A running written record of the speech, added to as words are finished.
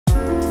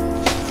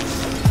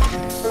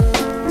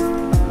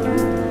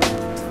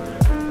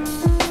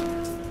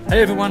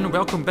Hey everyone,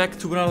 welcome back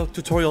to another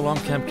tutorial on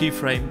Camp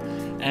Keyframe,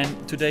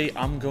 and today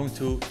I'm going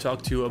to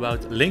talk to you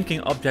about linking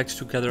objects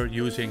together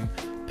using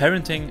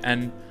parenting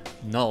and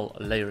null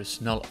layers,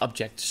 null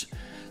objects.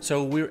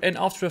 So we're in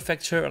After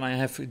Effects here, and I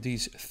have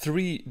these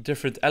three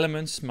different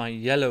elements, my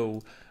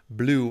yellow,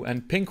 blue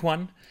and pink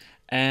one,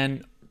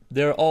 and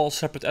they're all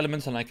separate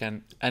elements and I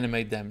can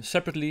animate them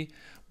separately.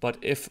 But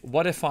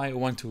what if I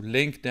want to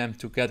link them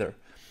together?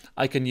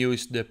 I can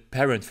use the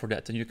parent for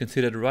that, and you can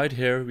see that right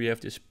here we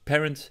have this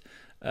parent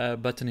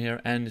button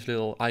here and this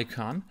little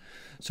icon.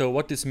 So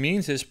what this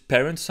means is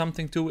parent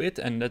something to it,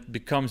 and that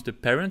becomes the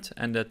parent,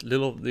 and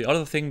the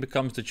other thing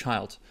becomes the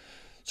child.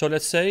 So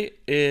let's say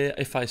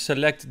if I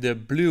select the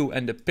blue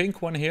and the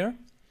pink one here,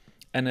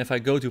 and if I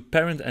go to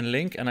parent and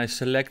link and I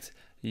select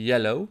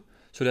yellow,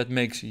 so that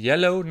makes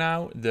yellow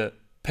now the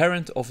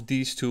parent of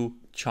these two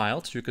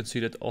childs. You can see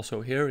that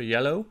also here,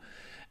 yellow.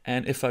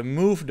 And if I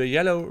move the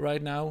yellow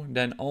right now,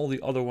 then all the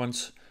other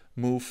ones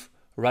move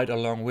right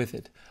along with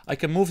it. I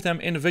can move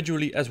them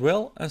individually as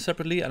well and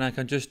separately, and I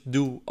can just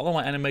do all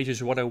my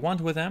animations what I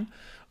want with them.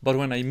 But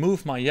when I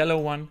move my yellow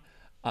one,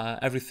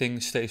 everything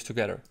stays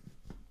together.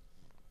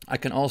 I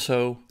can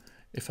also,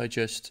 if I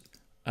just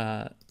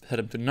set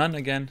them to none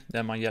again,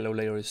 then my yellow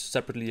layer is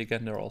separately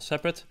again, they're all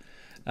separate.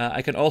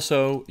 I can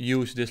also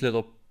use this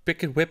little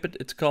pick and whip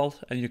it's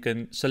called, and you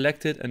can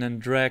select it and then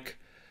drag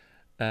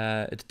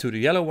it to the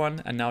yellow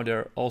one, and now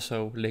they're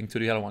also linked to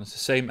the yellow one. It's the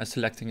same as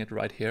selecting it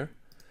right here.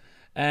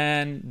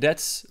 And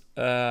that's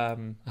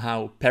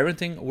how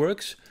parenting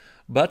works.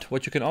 But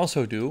what you can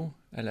also do,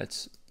 and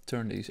let's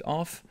turn these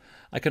off,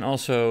 I can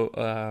also,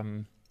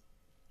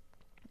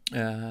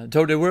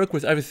 so they work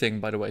with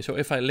everything, by the way. So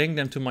if I link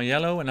them to my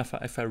yellow, and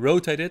if I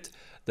rotate it,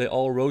 they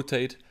all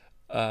rotate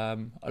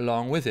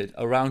along with it,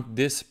 around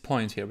this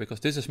point here,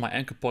 because this is my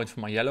anchor point for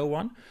my yellow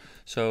one.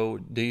 So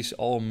these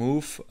all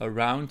move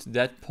around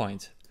that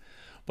point.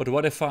 But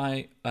what if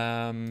I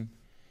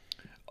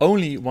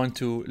only want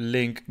to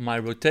link my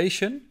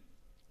rotation,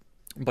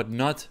 but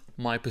not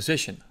my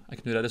position? I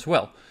can do that as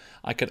well.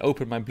 I can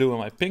open my blue and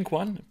my pink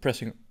one,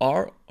 pressing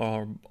R,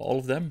 or all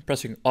of them,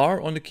 pressing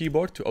R on the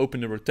keyboard to open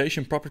the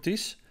rotation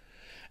properties.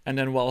 And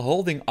then while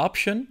holding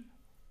Option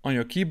on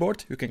your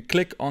keyboard, you can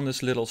click on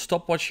this little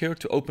stopwatch here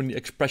to open the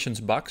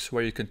expressions box,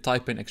 where you can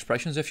type in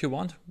expressions if you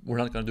want. We're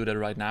not going to do that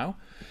right now.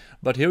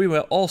 But here we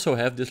will also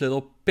have this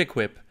little pick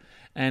whip.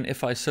 And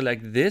if I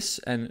select this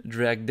and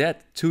drag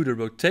that to the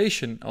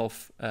rotation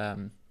of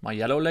my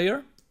yellow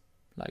layer,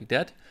 like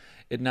that,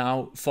 it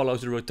now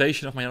follows the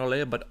rotation of my yellow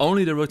layer, but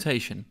only the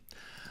rotation.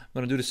 I'm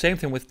going to do the same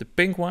thing with the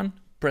pink one,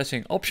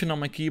 pressing Option on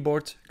my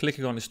keyboard,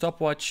 clicking on the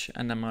stopwatch,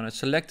 and I'm going to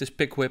select this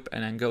pick whip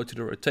and then go to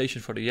the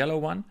rotation for the yellow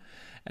one.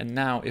 And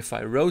now if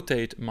I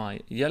rotate my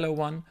yellow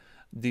one,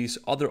 these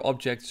other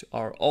objects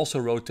are also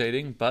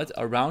rotating, but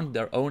around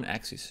their own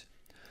axis.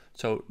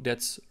 So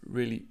that's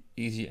really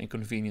easy and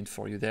convenient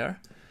for you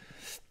there,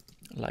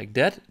 like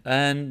that.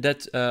 And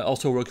that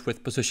also works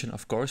with position,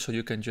 of course, so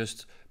you can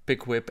just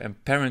pick whip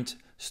and parent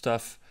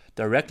stuff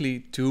directly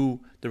to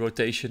the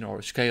rotation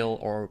or scale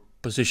or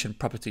position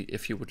property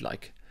if you would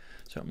like.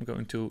 So I'm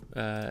going to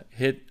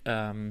hit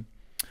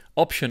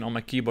Option on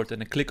my keyboard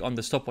and then click on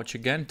the stopwatch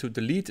again to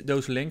delete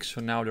those links.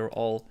 So now they're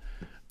all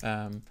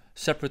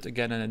separate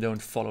again and they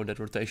don't follow that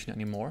rotation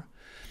anymore.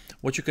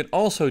 What you can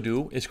also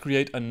do is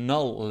create a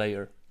null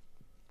layer.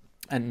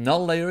 And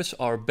null layers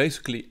are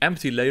basically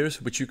empty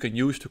layers which you can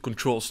use to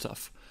control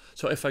stuff.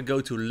 So if I go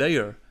to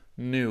Layer,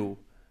 New,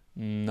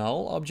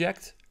 Null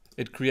Object,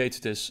 it creates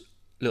this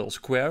little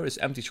square, this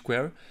empty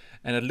square,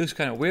 and it looks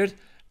kind of weird,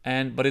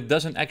 but it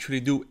doesn't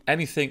actually do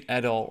anything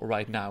at all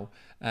right now.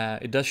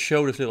 It does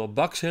show this little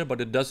box here,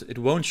 but it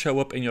won't show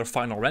up in your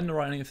final render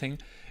or anything.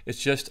 It's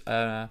just,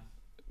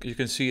 you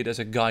can see it as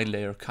a guide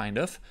layer kind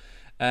of.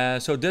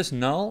 So this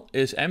null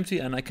is empty,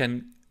 and I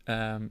can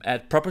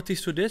add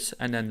properties to this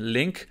and then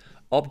link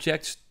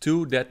objects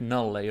to that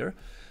null layer.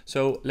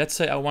 So let's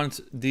say I want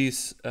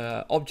these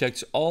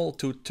objects all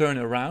to turn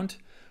around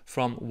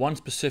from one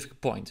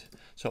specific point.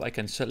 So I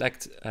can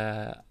select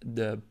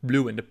the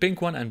blue and the pink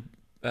one and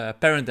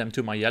parent them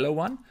to my yellow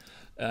one.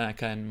 I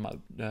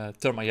can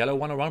turn my yellow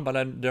one around,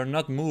 but they're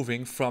not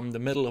moving from the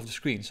middle of the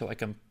screen. So I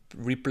can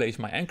replace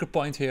my anchor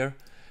point here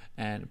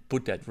and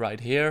put that right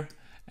here.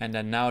 And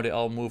then now they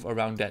all move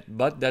around that.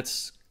 But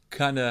that's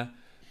kind of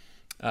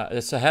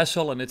it's a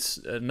hassle, and it's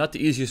not the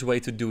easiest way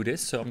to do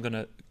this. So I'm going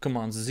to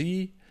Command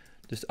Z,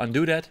 just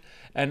undo that.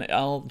 And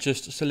I'll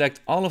just select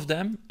all of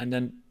them and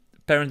then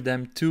parent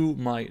them to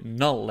my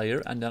null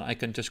layer. And then I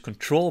can just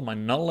control my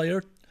null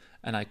layer,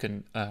 and I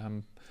can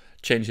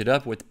change it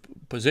up with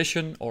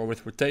position or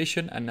with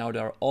rotation. And now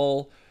they're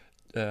all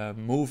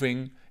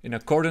moving in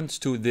accordance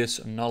to this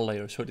null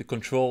layer. So it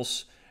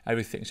controls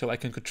everything. So I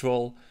can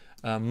control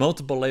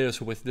multiple layers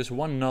with this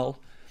one null.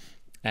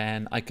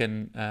 And I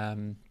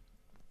can...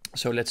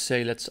 So let's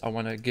say I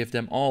want to give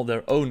them all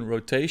their own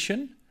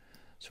rotation.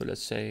 So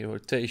let's say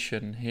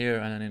rotation here,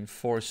 and then in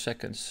 4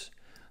 seconds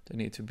they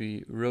need to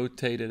be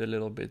rotated a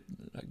little bit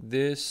like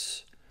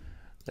this.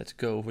 let's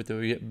go with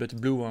the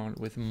blue one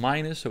with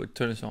minus, so it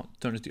turns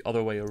the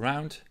other way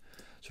around.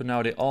 So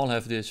now they all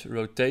have this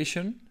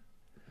rotation,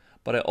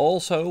 but I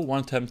also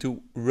want them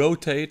to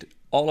rotate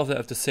all of them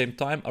at the same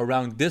time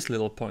around this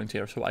little point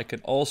here. So I can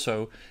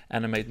also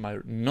animate my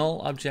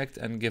null object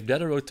and give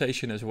that a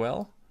rotation as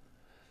well.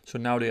 So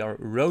now they are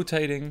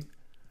rotating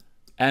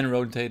and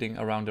rotating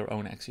around their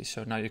own axis.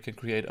 So now you can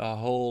create a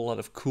whole lot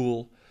of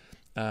cool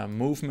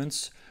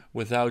movements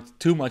without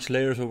too much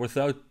layers or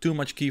without too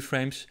much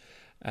keyframes.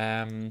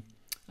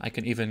 I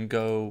can even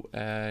go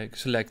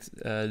select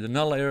the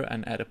null layer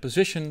and add a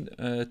position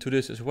to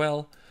this as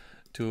well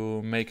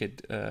to make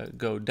it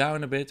go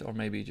down a bit, or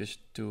maybe just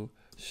to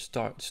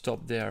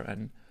stop there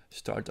and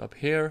start up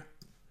here.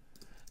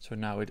 So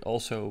now it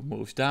also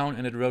moves down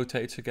and it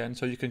rotates again.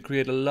 So you can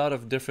create a lot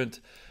of different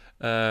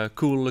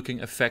cool looking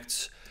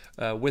effects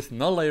with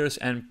null layers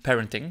and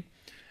parenting.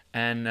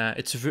 And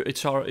it's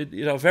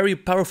very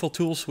powerful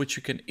tools which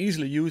you can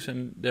easily use,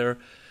 and they're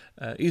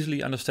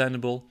easily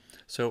understandable.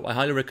 So I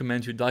highly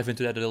recommend you dive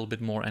into that a little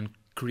bit more and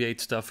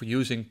create stuff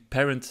using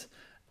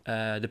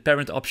the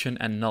parent option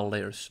and null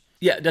layers.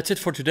 Yeah, that's it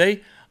for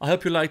today. I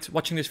hope you liked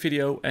watching this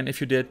video, and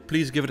if you did,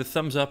 please give it a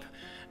thumbs up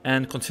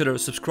and consider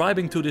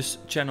subscribing to this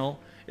channel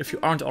if you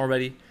aren't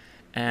already.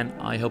 And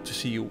I hope to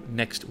see you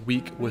next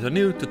week with a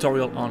new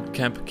tutorial on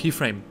Camp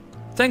Keyframe.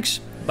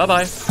 Thanks, bye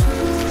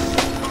bye.